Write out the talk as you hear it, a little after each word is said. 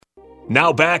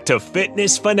Now back to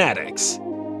Fitness Fanatics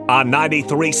on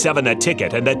 93.7 The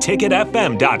Ticket and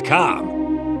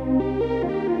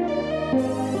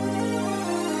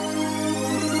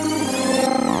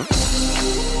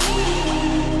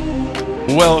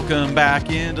theticketfm.com. Welcome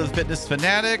back into the Fitness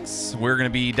Fanatics. We're going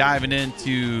to be diving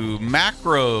into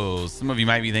macros. Some of you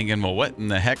might be thinking, well, what in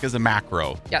the heck is a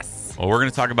macro? Yes. Well, we're going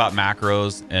to talk about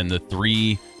macros and the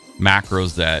 3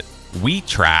 macros that we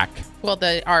track. Well,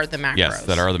 that are the macros. Yes,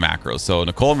 that are the macros. So,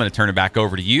 Nicole, I'm going to turn it back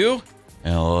over to you,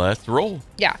 and let's roll.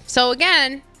 Yeah. So,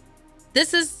 again,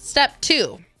 this is step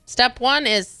 2. Step 1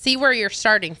 is see where you're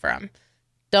starting from.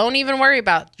 Don't even worry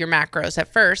about your macros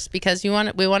at first because we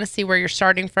want to see where you're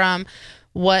starting from,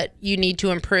 what you need to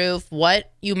improve,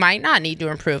 what you might not need to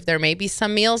improve. There may be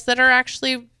some meals that are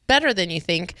actually better than you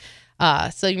think.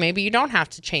 So maybe you don't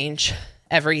have to change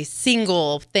every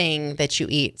single thing that you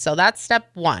eat. So that's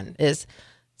step 1 is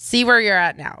see where you're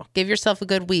at now. Give yourself a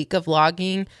good week of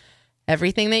logging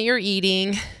everything that you're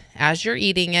eating as you're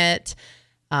eating it.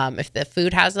 If the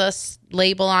food has a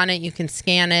label on it, you can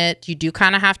scan it. You do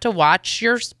kind of have to watch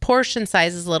your portion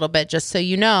sizes a little bit just so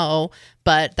you know,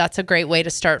 but that's a great way to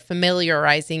start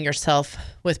familiarizing yourself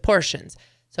with portions.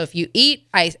 So if you eat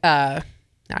ice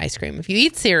cream, if you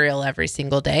eat cereal every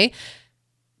single day,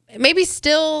 maybe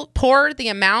still pour the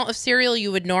amount of cereal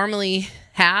you would normally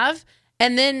have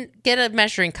and then get a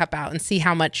measuring cup out and see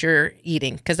how much you're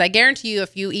eating. Because I guarantee you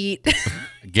if you eat...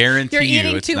 you're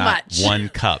eating it's too not much. 1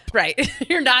 cup. Right.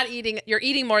 You're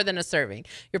eating more than a serving.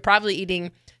 You're probably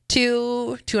eating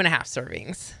 2.5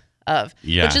 servings of,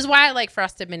 which is why I like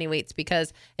frosted mini wheats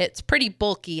because it's pretty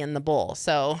bulky in the bowl.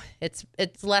 So it's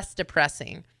less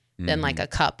depressing than like a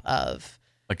cup of.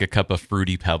 Like a cup of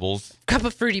Fruity Pebbles. A cup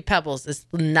of Fruity Pebbles is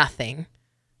nothing.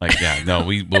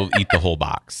 We'll eat the whole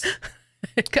box.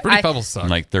 Fruity Pebbles suck. In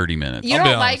like 30 minutes. You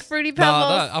don't like Fruity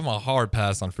Pebbles? I'm a hard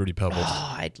pass on Fruity Pebbles.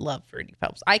 Oh, I love Fruity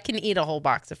Pebbles. I can eat a whole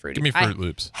box of Fruity Pebbles. Give me Fruit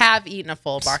Loops. I have eaten a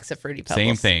full box of Fruity Pebbles.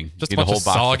 Same thing. Just a bunch of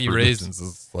soggy raisins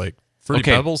is like Fruity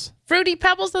Pebbles. Fruity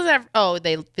Pebbles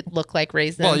they look like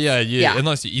raisins. Well, yeah.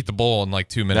 Unless you eat the bowl in like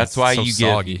 2 minutes. That's why you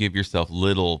give yourself a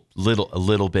little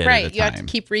bit right, at a time. You have to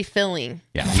keep refilling.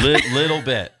 Yeah, little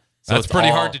bit. So that's pretty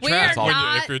hard to track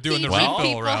if you're doing the refill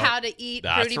refill route. How to eat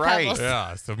that's Fruity right. Pebbles.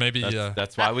 Yeah, so maybe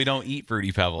that's why we don't eat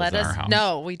Fruity Pebbles in our house.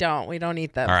 No, we don't. We don't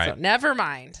eat them. All right. So never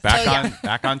mind.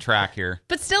 Back on track here.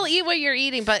 But still eat what you're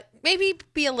eating, but maybe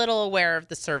be a little aware of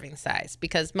the serving size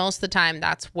because most of the time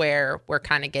that's where we're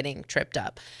kind of getting tripped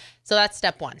up. So that's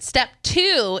step 1. Step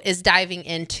 2 is diving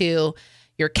into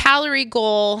your calorie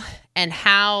goal and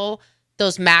how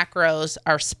those macros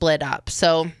are split up.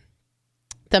 So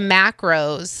the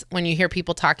macros, when you hear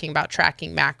people talking about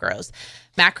tracking macros,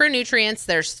 macronutrients,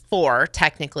 there's 4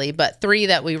 technically, but 3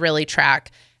 that we really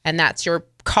track, and that's your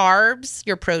carbs,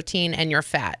 your protein, and your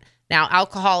fat. Now,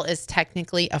 alcohol is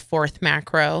technically a 4th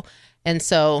macro, and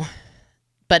so,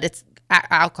 but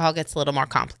alcohol gets a little more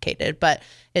complicated, but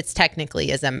it's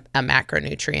technically is a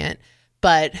macronutrient.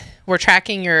 But we're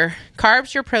tracking your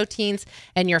carbs, your proteins,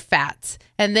 and your fats.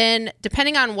 And then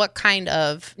depending on what kind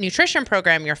of nutrition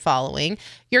program you're following,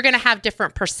 you're going to have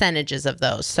different percentages of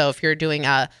those. So if you're doing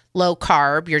a low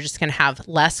carb, you're just going to have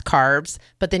less carbs,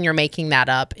 but then you're making that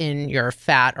up in your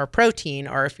fat or protein.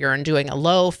 Or if you're doing a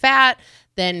low fat,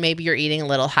 then maybe you're eating a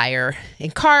little higher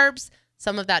in carbs.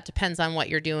 Some of that depends on what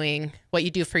you're doing, what you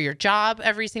do for your job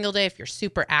every single day. If you're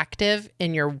super active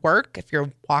in your work, if you're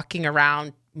walking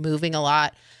around, moving a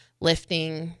lot,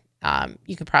 lifting,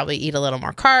 you could probably eat a little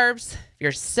more carbs. If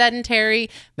you're sedentary,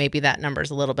 maybe that number is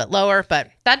a little bit lower,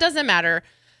 but that doesn't matter.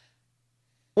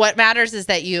 What matters is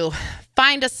that you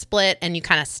find a split and you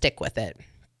kind of stick with it.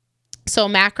 So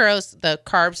macros, the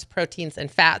carbs, proteins,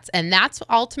 and fats, and that's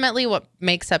ultimately what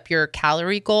makes up your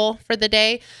calorie goal for the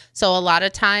day. So a lot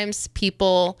of times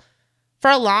people, for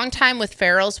a long time with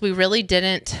Farrell's, we really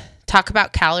didn't talk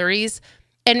about calories.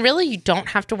 And really, you don't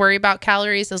have to worry about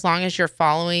calories as long as you're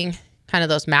following kind of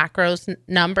those macros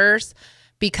numbers,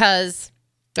 because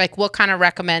like we'll kind of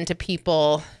recommend to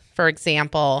people, for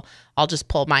example, I'll just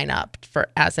pull mine up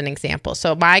as an example.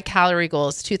 So my calorie goal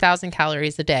is 2,000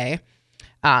 calories a day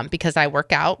because I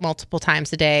work out multiple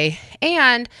times a day.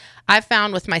 And I've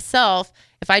found with myself,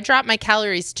 if I drop my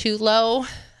calories too low,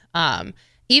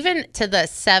 even to the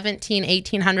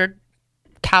 1,800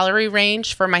 calorie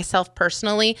range for myself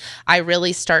personally, I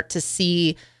really start to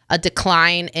see a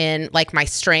decline in like my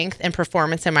strength and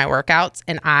performance in my workouts.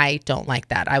 And I don't like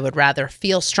that. I would rather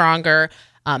feel stronger,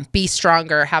 be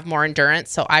stronger, have more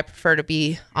endurance. So I prefer to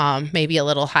be maybe a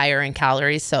little higher in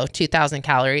calories. So 2,000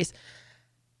 calories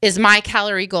is my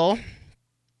calorie goal.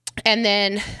 And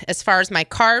then as far as my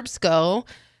carbs go,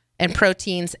 and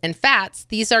proteins and fats,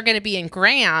 these are going to be in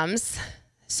grams.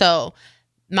 So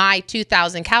my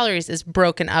 2,000 calories is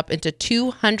broken up into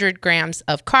 200 grams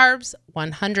of carbs,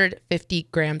 150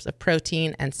 grams of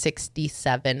protein, and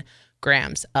 67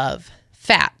 grams of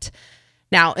fat.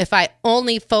 Now, if I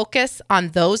only focus on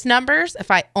those numbers, if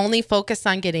I only focus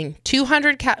on getting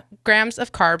 200 grams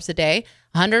of carbs a day,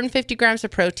 150 grams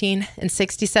of protein, and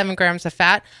 67 grams of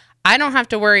fat, I don't have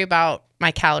to worry about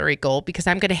my calorie goal because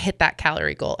I'm going to hit that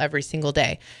calorie goal every single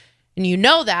day. And you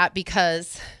know that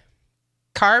because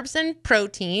carbs and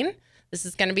protein, this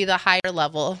is going to be the higher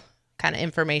level kind of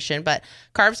information, but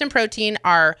carbs and protein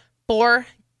are 4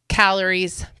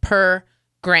 calories per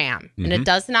gram. Mm-hmm. And it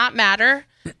does not matter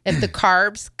if the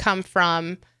carbs come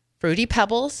from Fruity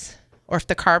Pebbles or if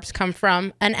the carbs come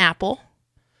from an apple.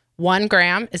 1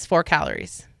 gram is 4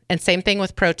 calories. And same thing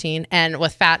with protein. And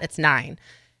with fat, it's 9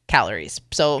 calories.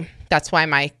 So that's why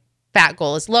my fat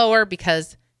goal is lower,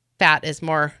 because fat is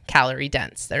more calorie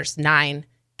dense. There's 9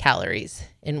 calories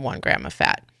in 1 gram of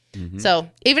fat. Mm-hmm. So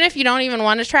even if you don't even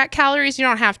want to track calories, you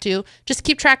don't have to. Just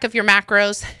keep track of your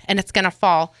macros and it's going to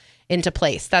fall into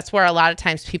place. That's where a lot of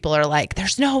times people are like,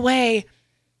 there's no way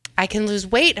I can lose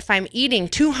weight if I'm eating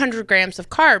 200 grams of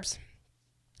carbs.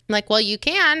 I'm like, well, you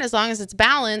can, as long as it's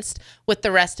balanced with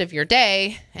the rest of your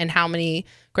day and how many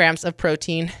grams of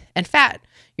protein and fat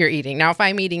you're eating. Now, if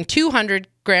I'm eating 200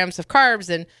 grams of carbs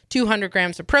and 200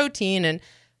 grams of protein and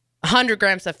 100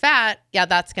 grams of fat, yeah,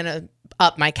 that's going to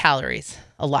up my calories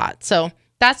a lot. So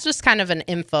that's just kind of an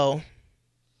info,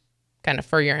 kind of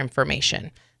for your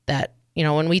information, that, you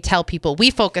know, when we tell people, we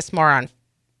focus more on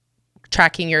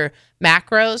tracking your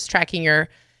macros, tracking your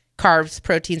carbs,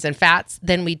 proteins, and fats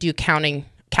than we do counting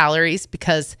calories,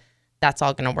 because that's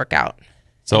all going to work out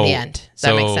in the end. Does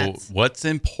that make sense? What's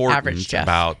important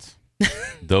about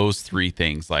those 3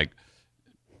 things? Like,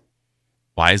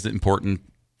 why is it important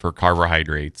for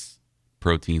carbohydrates,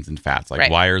 proteins, and fats?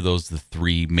 Like, why are those the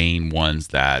 3 main ones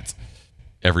that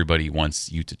everybody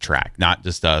wants you to track? Not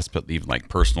just us, but even like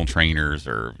personal trainers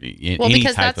or any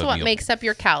because type that's of what meal. makes up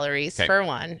your calories, for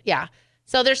one. Yeah.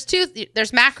 So there's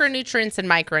macronutrients and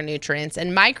micronutrients,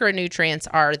 and micronutrients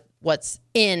are what's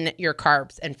in your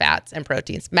carbs and fats and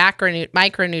proteins.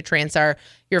 Micronutrients are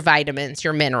your vitamins,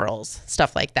 your minerals,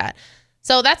 stuff like that.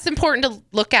 So that's important to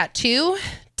look at too,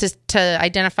 to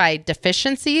identify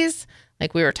deficiencies,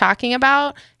 like we were talking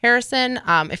about, Harrison.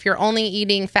 If you're only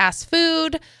eating fast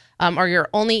food, or you're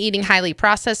only eating highly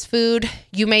processed food,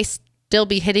 you may still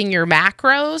be hitting your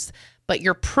macros, but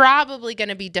you're probably going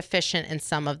to be deficient in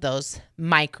some of those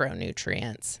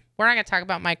micronutrients. We're not going to talk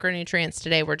about micronutrients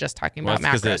today. We're just talking about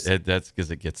macros. That's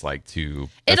because it gets like too...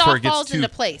 It all falls into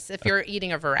place if you're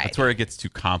eating a variety. That's where it gets too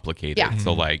complicated. Yeah.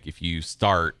 So like if you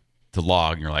start to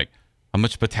log and you're like, how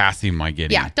much potassium am I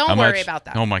getting? Yeah, don't worry about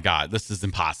that. Oh my God, this is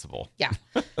impossible. Yeah.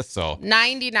 So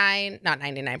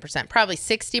 99%, probably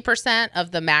 60%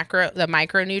 of the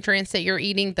micronutrients that you're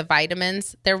eating, the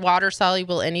vitamins, they're water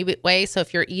soluble anyway. So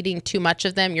if you're eating too much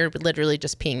of them, you're literally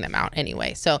just peeing them out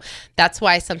anyway. So that's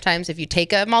why sometimes if you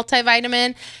take a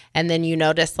multivitamin and then you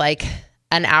notice like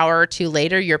an hour or 2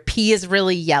 later, your pee is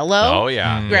really yellow. Oh,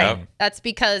 yeah. Right. Yep. That's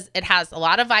because it has a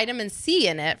lot of vitamin C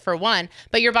in it, for one,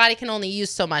 but your body can only use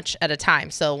so much at a time.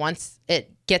 So once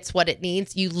it gets what it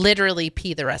needs, you literally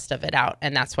pee the rest of it out.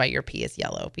 And that's why your pee is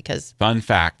yellow, because... Fun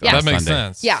fact. Yeah. That makes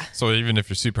sense. Yeah. So even if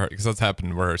you're because that's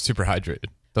happened, we're super hydrated.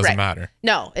 Doesn't matter.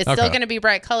 No, it's still going to be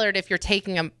bright colored if you're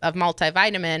taking a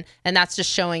multivitamin, and that's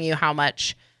just showing you how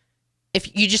much...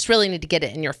 If you just really need to get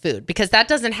it in your food, because that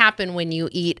doesn't happen when you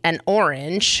eat an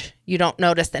orange. You don't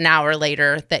notice an hour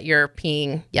later that you're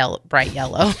peeing bright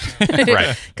yellow.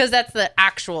 Right. Because that's the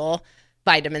actual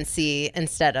vitamin C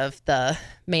instead of the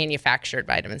manufactured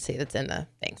vitamin C that's in the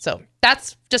thing. So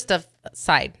that's just a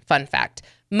side fun fact.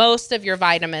 Most of your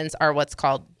vitamins are what's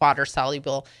called water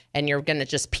soluble, and you're going to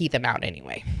just pee them out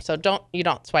anyway. So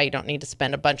that's why you don't need to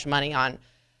spend a bunch of money on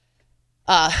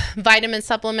vitamin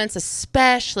supplements,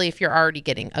 especially if you're already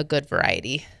getting a good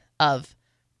variety of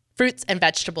fruits and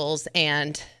vegetables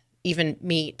and even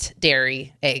meat,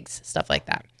 dairy, eggs, stuff like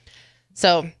that.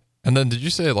 So, and then did you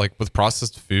say like with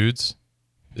processed foods,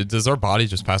 does our body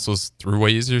just pass those through way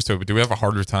easier? So do we have a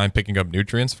harder time picking up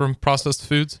nutrients from processed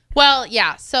foods? Well,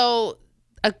 yeah. So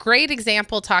a great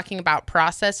example talking about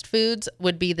processed foods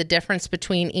would be the difference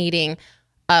between eating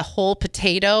a whole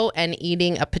potato and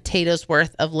eating a potato's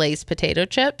worth of Lay's potato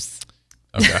chips.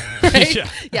 Okay. Right?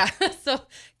 Yeah. So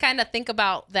kind of think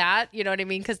about that. You know what I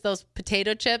mean? Because those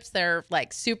potato chips, they're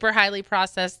like super highly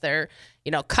processed. They're,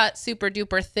 cut super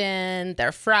duper thin.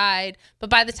 They're fried. But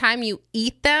by the time you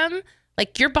eat them,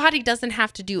 like your body doesn't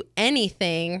have to do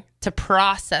anything to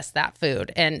process that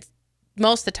food. And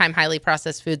most of the time, highly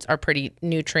processed foods are pretty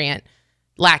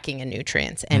lacking in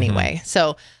nutrients anyway. Mm-hmm.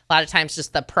 So a lot of times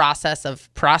just the process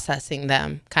of processing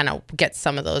them kind of gets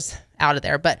some of those out of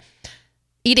there. But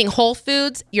eating whole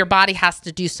foods, your body has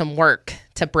to do some work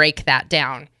to break that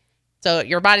down. So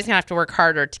your body's going to have to work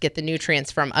harder to get the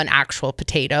nutrients from an actual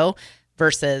potato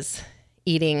versus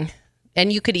eating,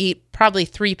 and you could eat probably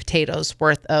 3 potatoes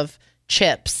worth of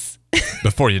chips.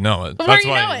 Before you know it. That's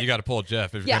why you got to pull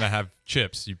Jeff. If you're going to have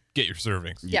chips, you get your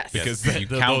servings. Yes. Because you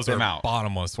count those them are out.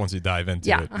 Bottomless once you dive into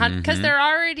it. Yeah, because they're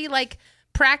already like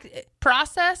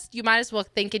processed. You might as well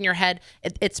think in your head,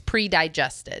 it's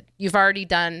pre-digested. You've already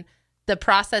done, the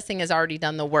processing has already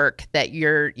done the work that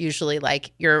you're usually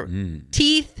like your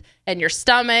teeth and your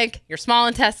stomach, your small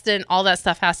intestine, all that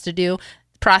stuff has to do.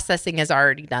 Processing has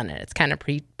already done it. It's kind of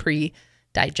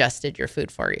pre-digested your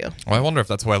food for you. Well, I wonder if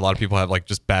that's why a lot of people have like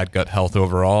just bad gut health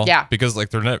overall. Yeah. Because like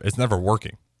it's never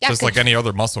working. Yeah, it's just like any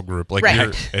other muscle group. Like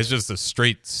it's just a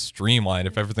straight streamline.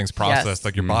 If everything's processed,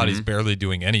 like your body's barely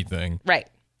doing anything. Right.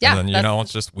 Yeah. And then,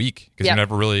 it's just weak because you're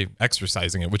never really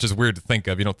exercising it, which is weird to think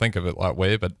of. You don't think of it that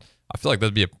way, but I feel like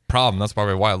that'd be a problem. That's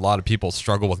probably why a lot of people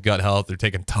struggle with gut health. They're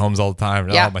taking Tums all the time.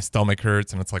 And, my stomach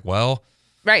hurts. And it's like, well,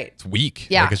 right. It's weak.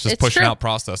 Yeah. Like it's just pushing out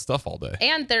processed stuff all day.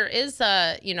 And there is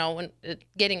when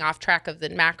getting off track of the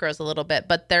macros a little bit,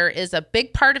 but there is a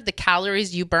big part of the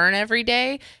calories you burn every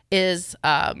day is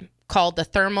called the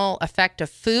thermal effect of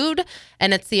food.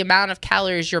 And it's the amount of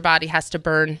calories your body has to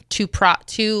burn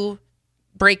to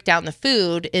break down the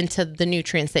food into the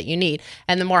nutrients that you need.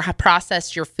 And the more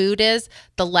processed your food is,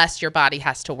 the less your body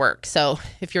has to work. So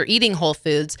if you're eating whole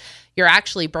foods, you're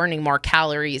actually burning more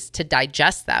calories to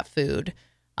digest that food.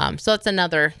 So that's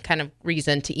another kind of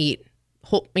reason to eat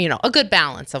a good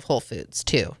balance of whole foods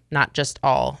too, not just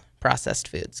all processed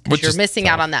foods, because you're missing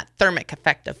out on that thermic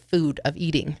effect of food, of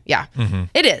eating. Yeah,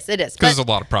 It is. Because there's a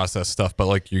lot of processed stuff, but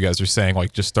like you guys are saying,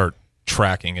 like just start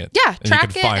tracking it. Yeah,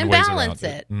 track it and balance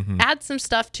it. Add some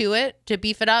stuff to it to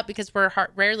beef it up, because we're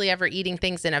rarely ever eating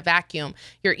things in a vacuum.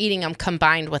 You're eating them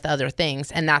combined with other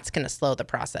things, and that's going to slow the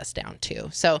process down too.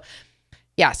 So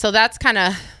that's kind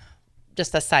of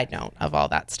just a side note of all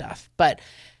that stuff.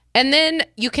 And then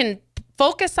you can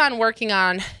focus on working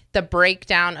on the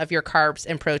breakdown of your carbs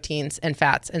and proteins and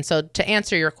fats. And so to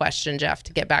answer your question, Jeff,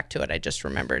 to get back to it, I just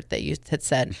remembered that you had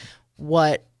said,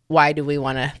 why do we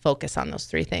want to focus on those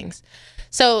 3 things?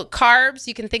 So carbs,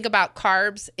 you can think about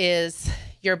carbs is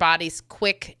your body's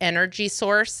quick energy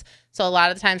source. So a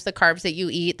lot of the times the carbs that you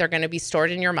eat, they're going to be stored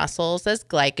in your muscles as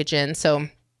glycogen. So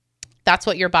that's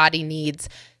what your body needs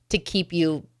to keep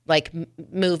you like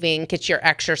moving, get your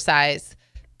exercise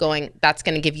going. That's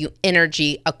going to give you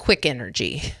energy, a quick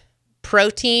energy.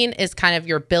 Protein is kind of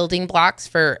your building blocks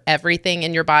for everything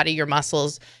in your body, your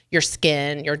muscles, your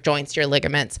skin, your joints, your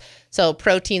ligaments. So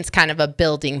protein's kind of a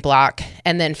building block.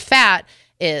 And then fat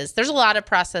there's a lot of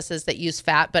processes that use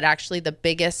fat, but actually the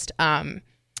biggest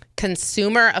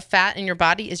consumer of fat in your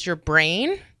body is your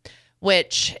brain,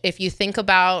 which if you think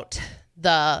about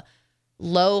the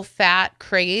low fat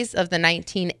craze of the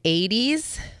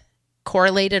 1980s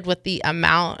correlated with the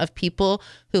amount of people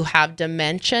who have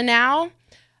dementia now,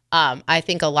 I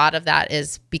think a lot of that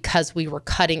is because we were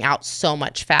cutting out so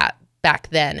much fat back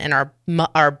then, and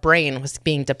our brain was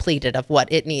being depleted of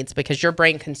what it needs, because your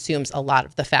brain consumes a lot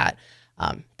of the fat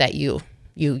that you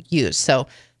use. So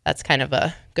that's kind of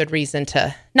a good reason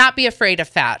to not be afraid of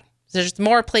fat. There's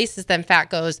more places than fat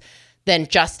goes than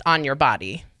just on your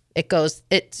body.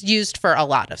 It's used for a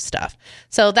lot of stuff.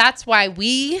 So that's why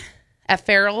we at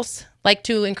Farrell's like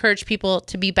to encourage people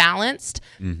to be balanced.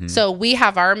 Mm-hmm. So we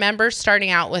have our members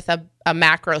starting out with a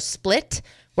macro split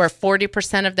where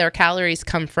 40% of their calories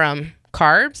come from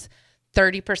carbs,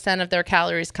 30% of their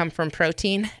calories come from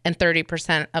protein, and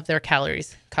 30% of their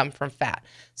calories come from fat.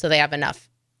 So they have enough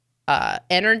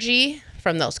energy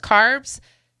from those carbs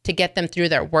to get them through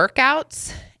their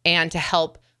workouts and to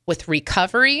help with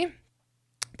recovery.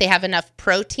 They have enough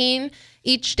protein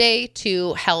each day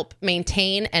to help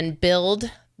maintain and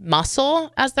build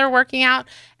muscle as they're working out.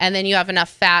 And then you have enough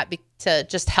fat to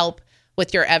just help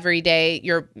with your everyday,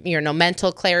 your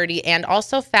mental clarity. And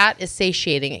also fat is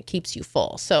satiating. It keeps you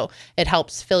full. So it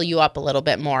helps fill you up a little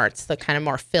bit more. It's the kind of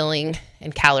more filling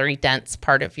and calorie dense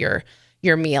part of your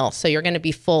meal. So you're going to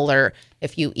be fuller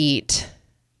if you eat,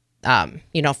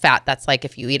 fat. That's like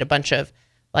if you eat a bunch of,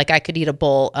 like I could eat a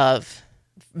bowl of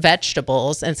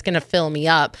vegetables and it's going to fill me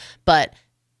up, but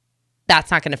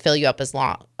that's not going to fill you up as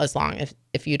long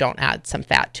if you don't add some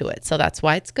fat to it. So that's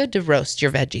why it's good to roast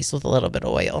your veggies with a little bit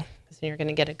of oil, because then you're going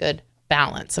to get a good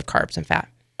balance of carbs and fat.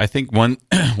 I think one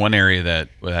area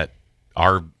that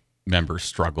our members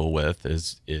struggle with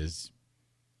is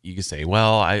you can say,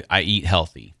 well, I eat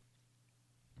healthy.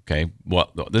 Okay.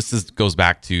 Well, goes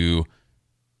back to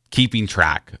keeping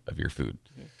track of your food.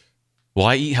 Well,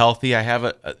 I eat healthy. I have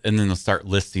and then they'll start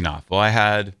listing off. Well, I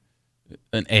had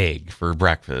an egg for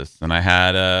breakfast and I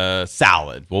had a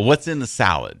salad. Well, what's in the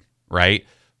salad, right?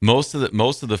 Most of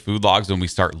the food logs, when we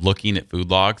start looking at food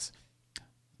logs,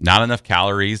 not enough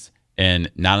calories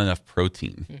and not enough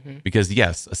protein. Because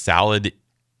yes, a salad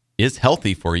is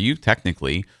healthy for you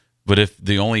technically, but if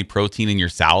the only protein in your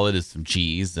salad is some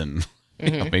cheese and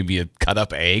maybe a cut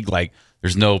up egg, like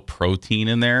there's no protein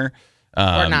in there.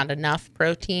 Or not enough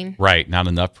protein. Right, not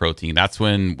enough protein. That's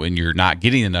when you're not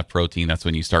getting enough protein, that's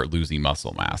when you start losing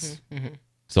muscle mass.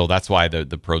 So that's why the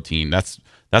protein, that's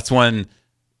when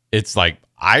it's like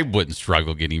I wouldn't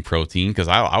struggle getting protein because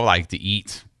I like to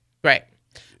eat. Right.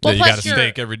 Well, you got a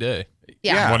steak every day.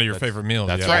 Yeah. One of your favorite meals.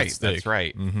 That's right. That's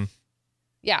right.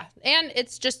 Yeah. And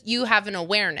it's just you have an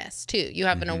awareness too. You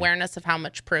have an awareness of how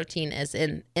much protein is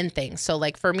in things. So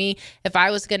like for me, if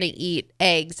I was going to eat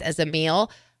eggs as a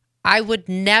meal, I would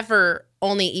never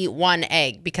only eat one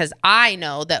egg because I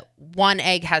know that one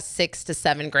egg has 6 to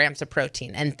 7 grams of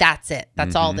protein and that's it.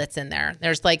 That's all that's in there.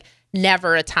 There's like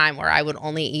never a time where I would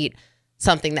only eat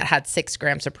something that had 6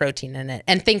 grams of protein in it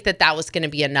and think that that was going to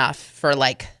be enough for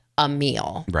like a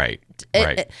meal. Right.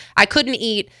 I couldn't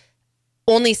eat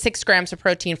only 6 grams of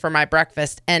protein for my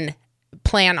breakfast and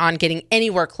plan on getting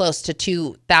anywhere close to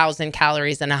 2,000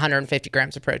 calories and 150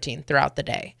 grams of protein throughout the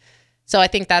day. So I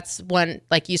think that's when,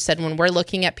 like you said, when we're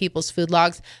looking at people's food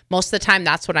logs, most of the time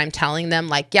that's what I'm telling them.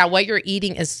 Like, yeah, what you're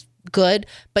eating is good,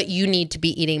 but you need to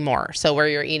be eating more. So where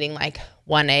you're eating like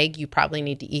 1 egg, you probably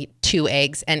need to eat 2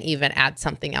 eggs and even add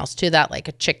something else to that, like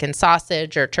a chicken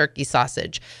sausage or turkey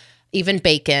sausage, even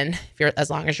bacon. As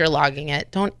long as you're logging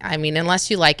it, unless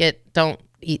you like it, don't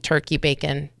eat turkey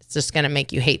bacon. It's just going to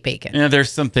make you hate bacon. Yeah,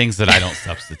 there's some things that I don't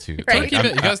substitute. Right?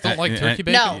 You guys don't like turkey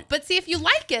bacon? No, but see, if you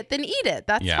like it, then eat it.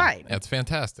 That's fine. Yeah, it's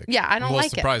fantastic. Yeah, I don't I'm a like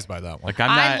little surprised by that one. Like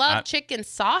I love chicken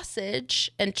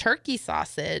sausage and turkey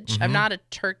sausage. I'm not a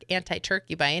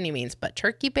anti-turkey by any means, but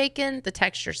turkey bacon, the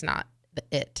texture's not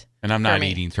it. And I'm not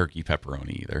eating turkey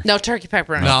pepperoni either. No, turkey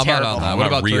pepperoni No, is terrible. I'm not on that. What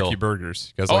about turkey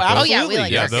burgers? You guys like those? Oh, yeah, we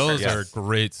like Yeah, turkey those burgers. are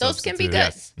great. Those can be good.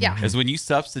 Yes. Yeah. Is when you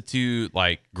substitute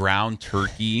like ground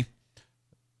turkey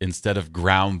instead of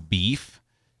ground beef,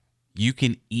 you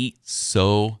can eat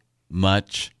so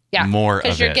much more of it.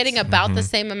 Because you're getting about the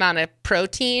same amount of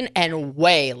protein and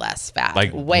way less fat.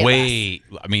 Like way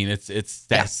less. I mean, it's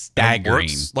staggering.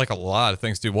 It works like a lot of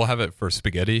things, dude. We'll have it for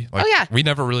spaghetti. Like, Oh, yeah. We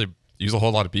never really use a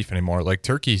whole lot of beef anymore. Like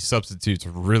turkey substitutes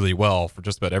really well for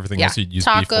just about everything else you'd use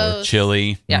beef for. Tacos.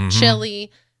 Chili. Yeah,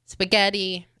 chili,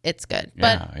 spaghetti, it's good.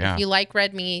 But Yeah. if you like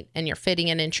red meat and you're fitting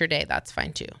it into your day, that's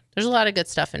fine too. There's a lot of good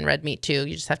stuff in red meat too.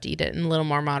 You just have to eat it in a little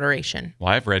more moderation. Well,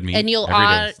 I have red meat. And you'll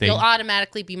every day. you'll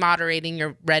automatically be moderating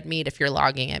your red meat if you're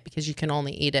logging it because you can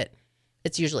only eat it.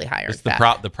 It's usually higher in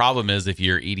fat. The problem is if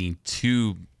you're eating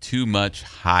too much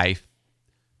high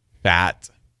fat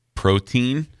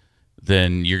protein,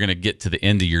 then you're going to get to the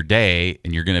end of your day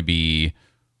and you're going to be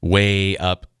way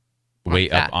up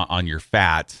on your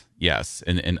fat. Yes,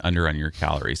 and under on your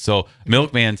calories. So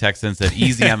Milkman texts and said,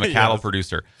 "Easy, I'm a cattle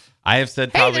producer." I have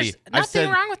said there's nothing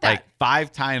wrong with that. like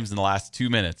 5 times in the last 2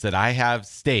 minutes that I have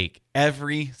steak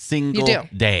every single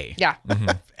day. Yeah.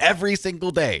 Every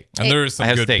single day. And there's some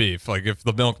good steak. beef. Like if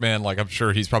the Milkman, like I'm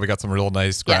sure he's probably got some real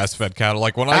nice grass-fed cattle.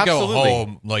 Like when I go Absolutely.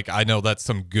 home, like I know that's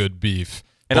some good beef.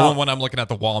 And But when I'm looking at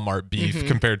the Walmart beef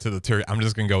compared to the turkey, I'm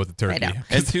just gonna go with the turkey. know.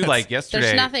 And too, like yesterday.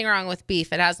 There's nothing wrong with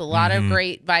beef. It has a lot of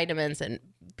great vitamins and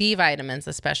B vitamins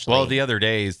especially. Well, the other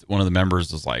days, one of the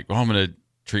members was like, "Well, I'm going to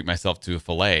treat myself to a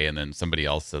filet," and then somebody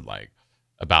else said like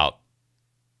about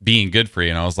being good for you,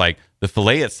 and I was like, "The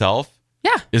filet itself,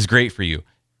 is great for you.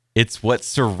 It's what's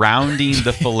surrounding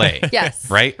the filet, Yes,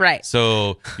 right, right.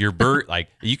 So your like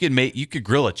you could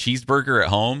grill a cheeseburger at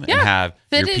home and have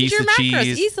fit your into piece your of macros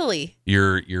cheese, easily.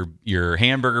 your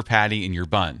hamburger patty, and your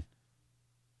bun.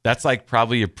 That's like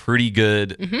probably a pretty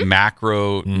good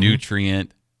macro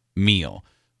nutrient meal."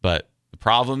 But the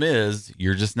problem is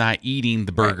you're just not eating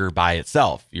the burger by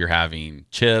itself. You're having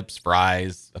chips,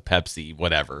 fries, a Pepsi,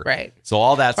 whatever. Right. So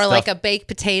all that Or stuff. like a baked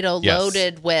potato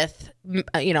loaded with,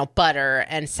 butter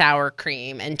and sour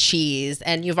cream and cheese.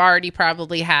 And you've already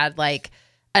probably had like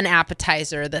an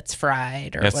appetizer that's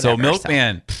fried or whatever. So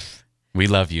Milkman, we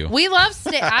love you. We love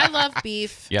steak. I love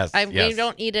beef. Yes. We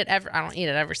don't eat it I don't eat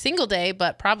it every single day,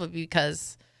 but probably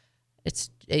because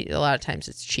a lot of times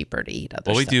it's cheaper to eat other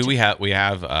Well, we stuff do. too. We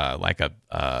have like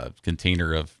a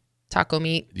container of taco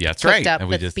meat. Yeah, that's cooked right. up And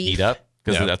we with just beef. eat up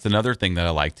because Yeah. that's another thing that I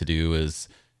like to do is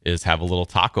have a little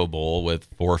taco bowl with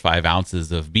 4 or 5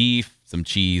 ounces of beef, some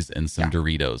cheese, and some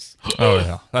Doritos. Oh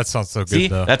yeah, that sounds so good. See,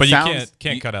 though. that But you sounds-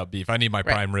 can't cut out beef. I need my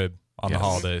prime rib on the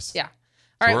holidays. Yeah.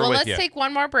 All right. we're Well, with let's you. take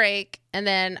one more break, and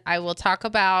then I will talk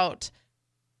about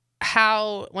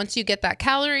how once you get that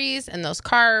calories and those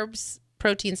carbs,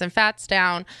 proteins, and fats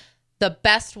down, the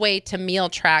best way to meal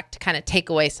track to kind of take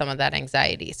away some of that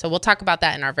anxiety. So we'll talk about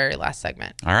that in our very last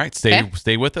segment. All right,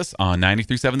 stay with us on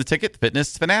 93.7 The Ticket,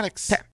 Fitness Fanatics.